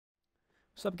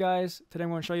What's up, guys? Today I'm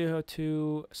going to show you how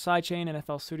to sidechain in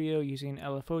FL Studio using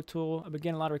LFO tool. I've been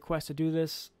getting a lot of requests to do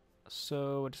this,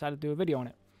 so I decided to do a video on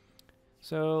it.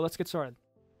 So let's get started.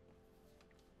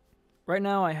 Right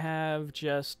now I have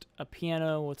just a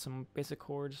piano with some basic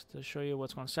chords to show you what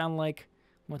it's going to sound like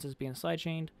once it's being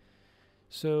sidechained.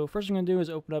 So first thing I'm going to do is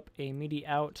open up a MIDI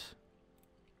out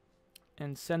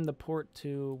and send the port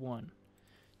to 1.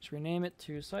 Just rename it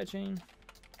to sidechain.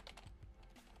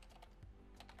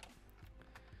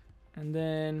 And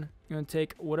then you're going to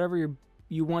take whatever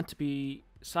you want to be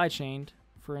sidechained.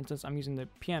 For instance, I'm using the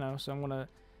piano, so I'm going to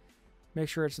make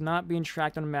sure it's not being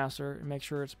tracked on a master and make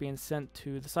sure it's being sent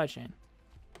to the sidechain.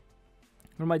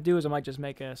 What I might do is I might just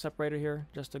make a separator here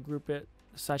just to group it,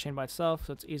 the sidechain by itself,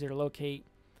 so it's easier to locate.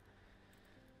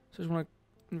 So I just want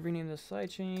to rename this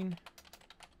sidechain.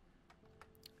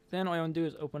 Then all you want to do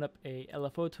is open up a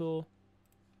LFO tool,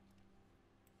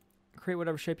 create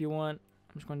whatever shape you want.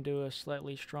 I'm just going to do a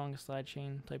slightly strong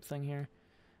sidechain type thing here.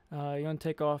 You want to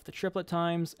take off the triplet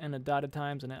times and the dotted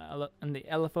times and the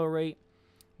LFO rate.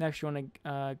 Next, you want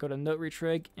to go to note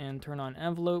retrig and turn on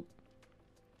envelope.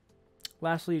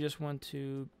 Lastly, you just want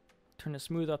to turn the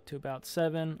smooth up to about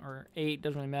 7 or 8,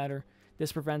 doesn't really matter.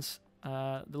 This prevents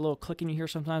the little clicking you hear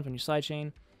sometimes when you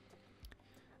sidechain.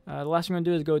 The last thing I'm going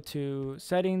to do is go to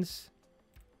settings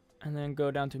and then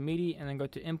go down to MIDI and then go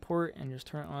to import and just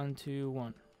turn it on to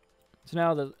 1. So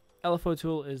now the LFO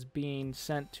tool is being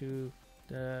sent to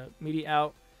the MIDI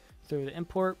out through the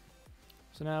import.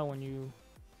 So now when you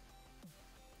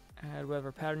add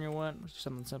whatever pattern you want, which is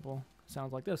something simple, it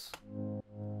sounds like this.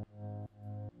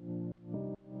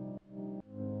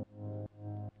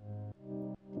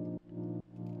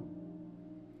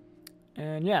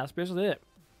 And yeah, that's basically it.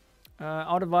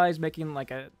 I'll advise making like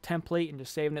a template and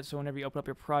just saving it so whenever you open up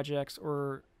your projects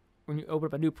or when you open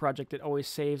up a new project, it always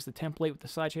saves the template with the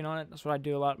sidechain on it. That's what I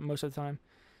do a lot most of the time.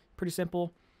 Pretty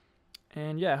simple.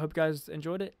 And yeah, I hope you guys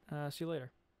enjoyed it. See you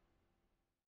later.